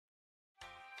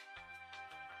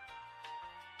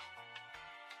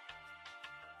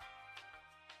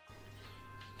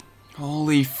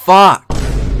Holy fuck!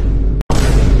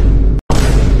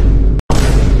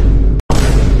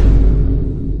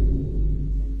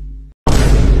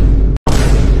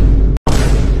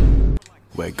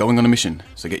 We're going on a mission,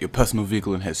 so get your personal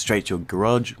vehicle and head straight to your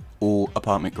garage or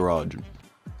apartment garage.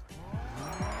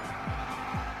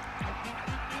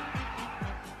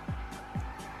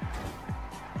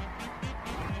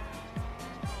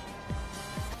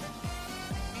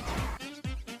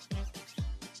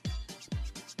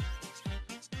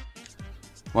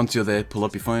 Once you're there, pull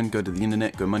up your phone, go to the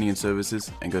internet, go money and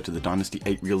services, and go to the Dynasty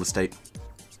 8 real estate.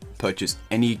 Purchase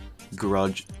any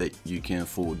garage that you can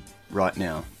afford right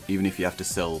now, even if you have to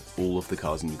sell all of the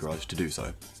cars in your garage to do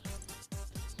so.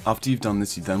 After you've done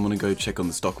this, you then want to go check on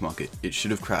the stock market. It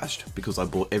should have crashed, because I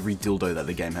bought every dildo that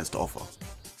the game has to offer.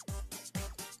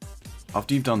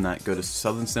 After you've done that, go to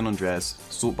Southern San Andreas,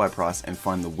 sort by price, and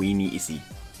find the weenie issy.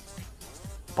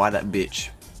 Buy that bitch,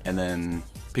 and then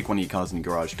pick one of your cars in your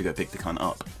garage to go pick the cunt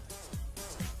up.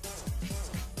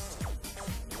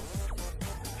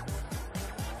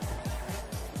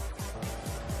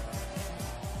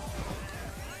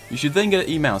 You should then get an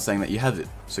email saying that you have it,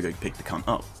 so go pick the cunt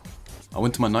up. I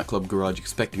went to my nightclub garage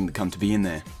expecting the cunt to be in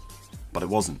there, but it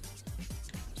wasn't.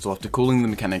 So after calling the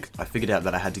mechanic, I figured out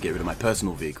that I had to get rid of my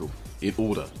personal vehicle in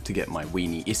order to get my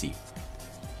weenie issy.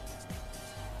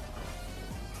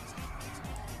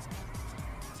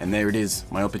 And there it is,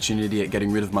 my opportunity at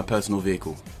getting rid of my personal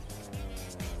vehicle.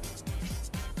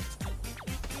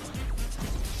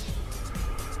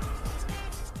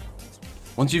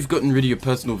 Once you've gotten rid of your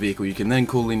personal vehicle, you can then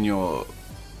call in your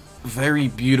very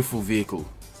beautiful vehicle.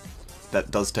 That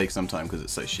does take some time because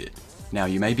it's so shit. Now,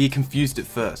 you may be confused at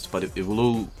first, but it will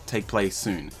all take place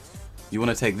soon. You want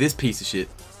to take this piece of shit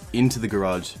into the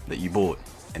garage that you bought,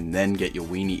 and then get your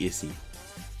weenie issy.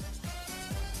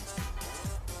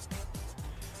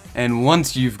 And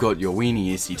once you've got your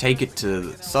weenie issy, take it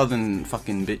to Southern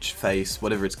fucking bitch face,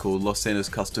 whatever it's called, Los Santos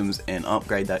Customs, and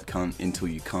upgrade that cunt until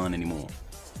you can't anymore.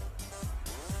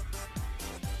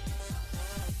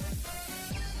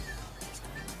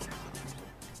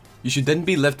 You should then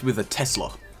be left with a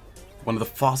Tesla, one of the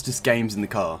fastest games in the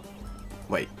car.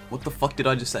 Wait, what the fuck did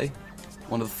I just say?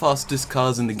 One of the fastest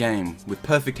cars in the game, with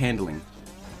perfect handling.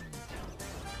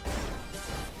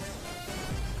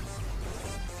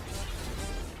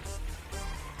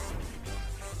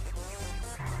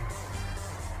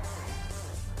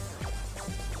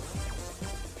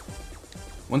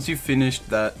 Once you've finished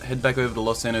that, head back over to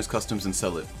Los Santos Customs and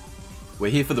sell it. We're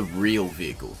here for the real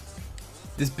vehicle.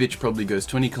 This bitch probably goes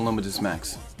 20 kilometers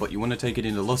max, but you want to take it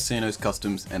into Los Santos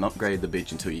Customs and upgrade the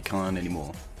bitch until you can't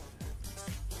anymore.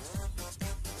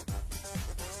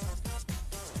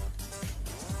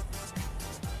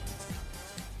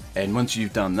 And once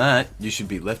you've done that, you should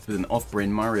be left with an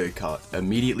off-brand Mario Kart.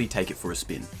 Immediately take it for a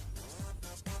spin.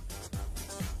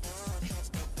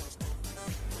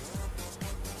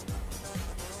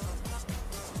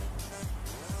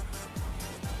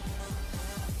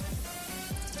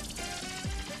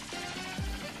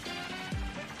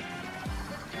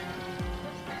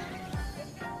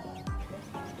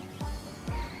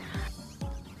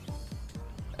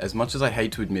 As much as I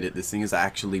hate to admit it, this thing is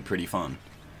actually pretty fun.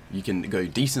 You can go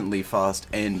decently fast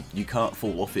and you can't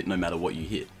fall off it no matter what you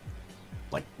hit.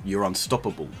 Like, you're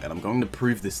unstoppable, and I'm going to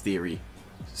prove this theory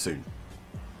soon.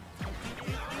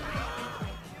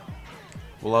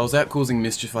 While I was out causing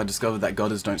mischief, I discovered that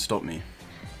gutters don't stop me,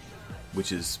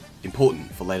 which is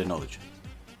important for later knowledge.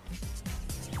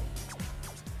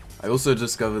 I also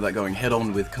discovered that going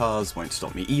head-on with cars won't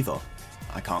stop me either.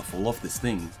 I can't fall off this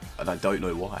thing, and I don't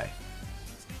know why.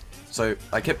 So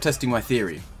I kept testing my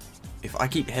theory. If I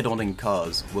keep head-on-ing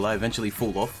cars, will I eventually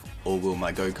fall off, or will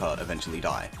my go-kart eventually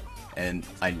die? And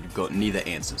I got neither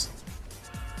answers.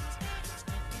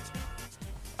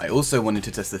 I also wanted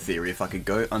to test the theory if I could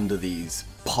go under these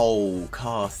pole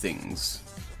car things,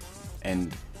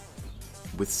 and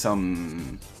with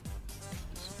some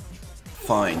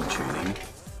fine-tuning,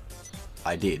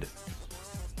 I did.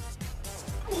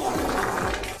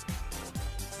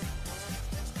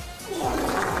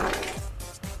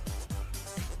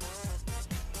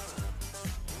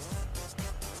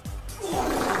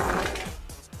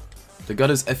 The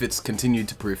gutter's efforts continued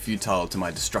to prove futile to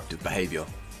my destructive behaviour.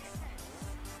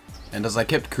 And as I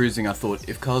kept cruising, I thought,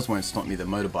 if cars won't stop me, then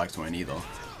motorbikes won't either.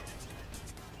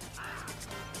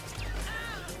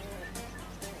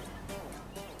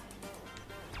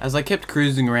 As I kept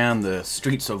cruising around the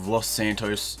streets of Los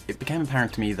Santos, it became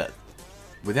apparent to me that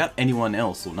without anyone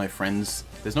else or no friends,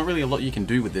 there's not really a lot you can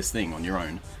do with this thing on your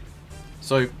own.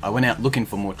 So I went out looking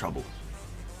for more trouble.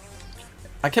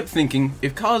 I kept thinking,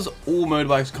 if cars or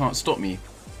motorbikes can't stop me,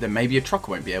 then maybe a truck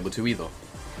won't be able to either.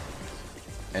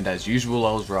 And as usual,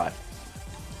 I was right.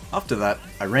 After that,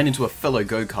 I ran into a fellow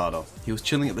go-karter. He was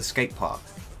chilling at the skate park,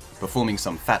 performing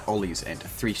some fat ollies and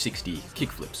 360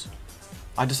 kickflips.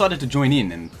 I decided to join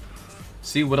in and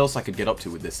see what else I could get up to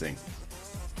with this thing.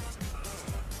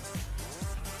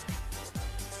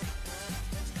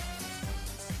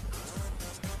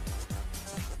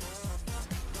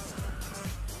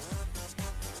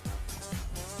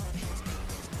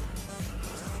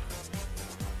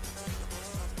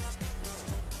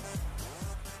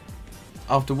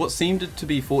 After what seemed to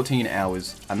be 14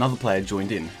 hours, another player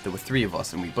joined in. There were 3 of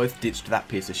us and we both ditched that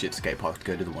piece of shit skate park to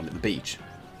go to the one at the beach.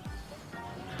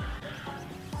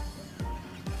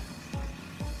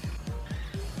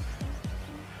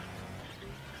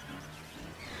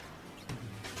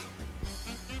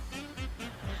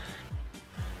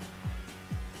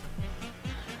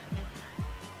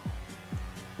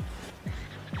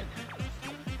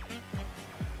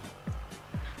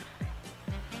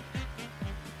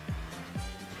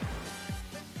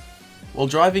 While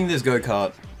driving this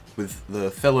go-kart with the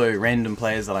fellow random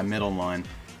players that I met online,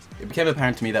 it became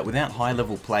apparent to me that without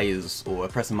high-level players or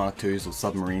oppressor Mark IIs or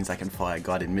submarines that can fire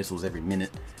guided missiles every minute,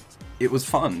 it was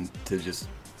fun to just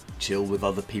chill with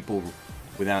other people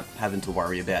without having to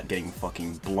worry about getting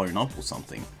fucking blown up or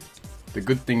something. The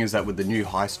good thing is that with the new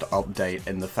heist update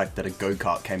and the fact that a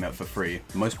go-kart came out for free,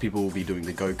 most people will be doing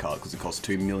the go-kart because it costs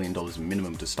 $2 million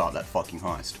minimum to start that fucking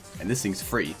heist. And this thing's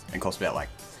free and costs about like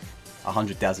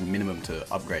 100,000 minimum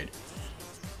to upgrade.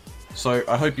 So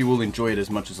I hope you will enjoy it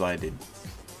as much as I did.